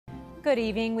Good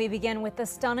evening. We begin with the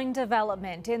stunning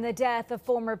development in the death of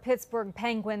former Pittsburgh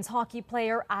Penguins hockey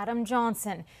player Adam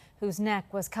Johnson, whose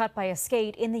neck was cut by a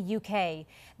skate in the UK.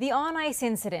 The on-ice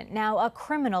incident now a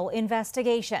criminal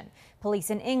investigation. Police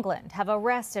in England have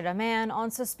arrested a man on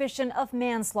suspicion of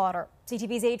manslaughter.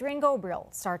 CTV's Adrian Gabriel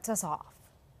starts us off.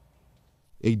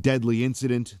 A deadly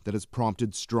incident that has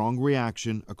prompted strong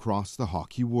reaction across the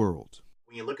hockey world.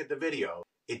 When you look at the video,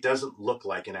 it doesn't look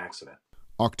like an accident.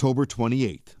 October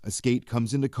 28th, a skate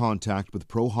comes into contact with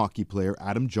pro hockey player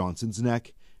Adam Johnson's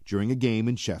neck during a game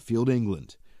in Sheffield,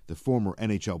 England. The former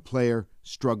NHL player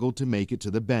struggled to make it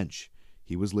to the bench.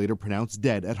 He was later pronounced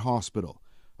dead at hospital.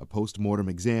 A post-mortem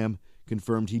exam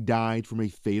confirmed he died from a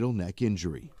fatal neck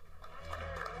injury.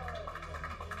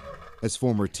 As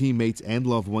former teammates and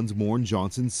loved ones mourn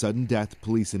Johnson's sudden death,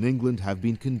 police in England have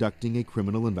been conducting a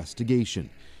criminal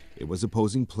investigation. It was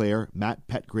opposing player Matt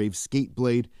Petgrave's skate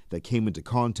blade that came into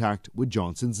contact with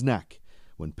Johnson's neck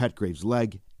when Petgrave's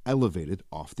leg elevated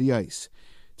off the ice.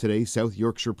 Today, South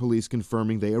Yorkshire police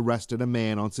confirming they arrested a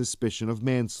man on suspicion of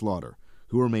manslaughter,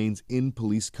 who remains in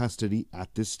police custody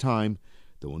at this time,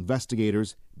 though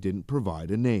investigators didn't provide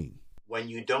a name. When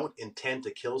you don't intend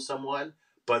to kill someone,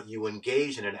 but you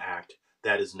engage in an act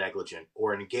that is negligent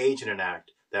or engage in an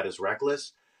act that is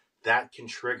reckless, that can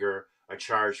trigger a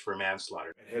charge for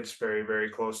manslaughter. It hits very, very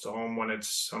close to home when it's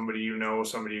somebody you know,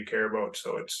 somebody you care about,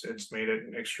 so it's made it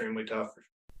extremely tough.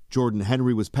 Jordan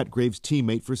Henry was Petgrave's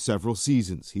teammate for several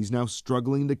seasons. He's now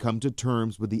struggling to come to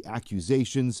terms with the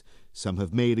accusations some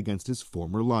have made against his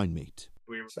former line mate.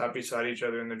 We sat beside each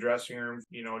other in the dressing room,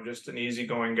 just an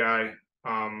easygoing guy,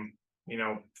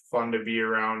 fun to be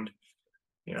around,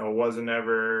 wasn't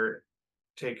ever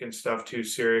taking stuff too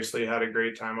seriously, had a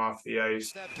great time off the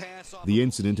ice. The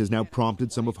incident has now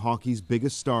prompted some of hockey's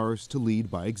biggest stars to lead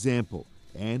by example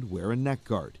and wear a neck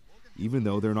guard, even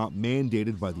though they're not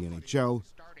mandated by the NHL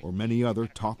or many other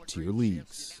top-tier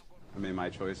leagues. I made my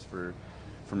choice for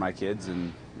my kids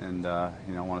and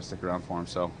want to stick around for them,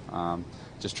 so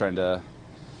just trying to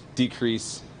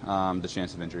decrease the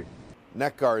chance of injury.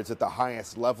 Neck guards at the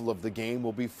highest level of the game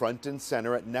will be front and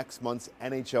center at next month's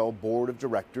NHL Board of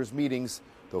Directors meetings,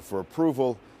 though for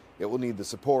approval, it will need the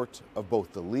support of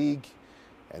both the league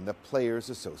and the Players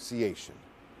Association.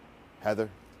 Heather?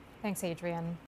 Thanks, Adrian.